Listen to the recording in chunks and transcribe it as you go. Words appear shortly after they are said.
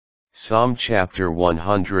Psalm chapter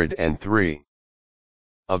 103.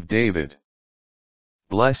 Of David.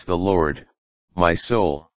 Bless the Lord, my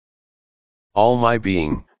soul. All my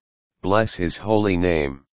being, bless his holy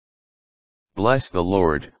name. Bless the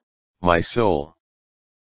Lord, my soul.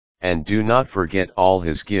 And do not forget all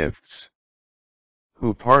his gifts.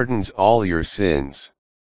 Who pardons all your sins,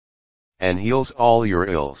 and heals all your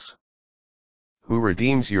ills. Who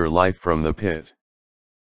redeems your life from the pit,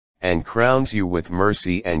 and crowns you with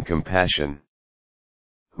mercy and compassion.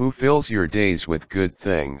 Who fills your days with good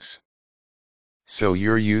things, so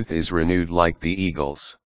your youth is renewed like the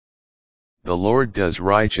eagles. The Lord does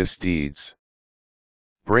righteous deeds,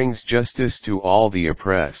 brings justice to all the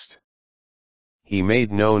oppressed. He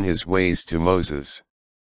made known his ways to Moses,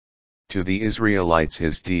 to the Israelites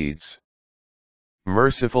his deeds.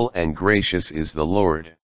 Merciful and gracious is the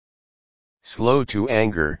Lord, slow to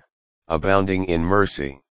anger, abounding in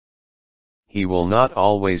mercy. He will not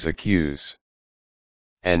always accuse,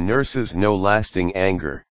 and nurses no lasting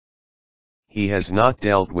anger. He has not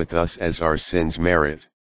dealt with us as our sins merit,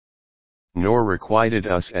 nor requited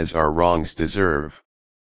us as our wrongs deserve.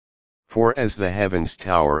 For as the heavens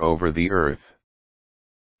tower over the earth,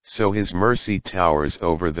 so his mercy towers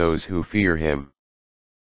over those who fear him.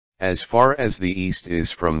 As far as the east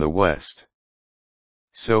is from the west,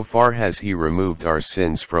 so far has he removed our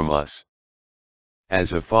sins from us.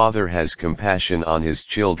 As a father has compassion on his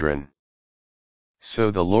children, so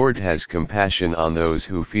the Lord has compassion on those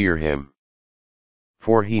who fear him.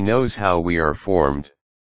 For he knows how we are formed,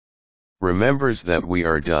 remembers that we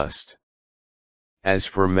are dust. As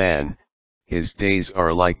for man, his days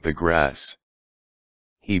are like the grass.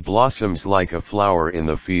 He blossoms like a flower in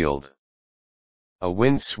the field. A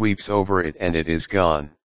wind sweeps over it and it is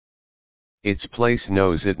gone. Its place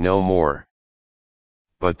knows it no more.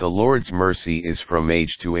 But the Lord's mercy is from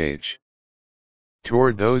age to age,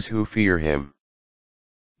 toward those who fear him.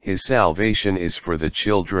 His salvation is for the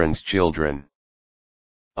children's children,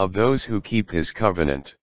 of those who keep his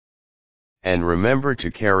covenant, and remember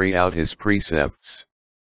to carry out his precepts.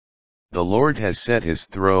 The Lord has set his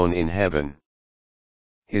throne in heaven.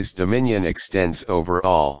 His dominion extends over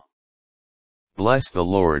all. Bless the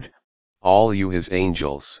Lord, all you his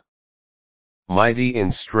angels, mighty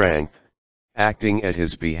in strength, acting at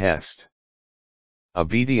his behest,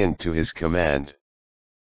 obedient to his command.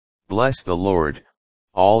 Bless the Lord,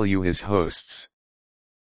 all you his hosts,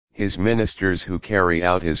 his ministers who carry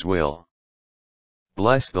out his will.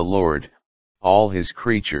 Bless the Lord, all his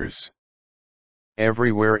creatures,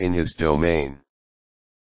 everywhere in his domain.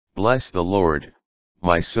 Bless the Lord,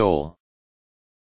 my soul.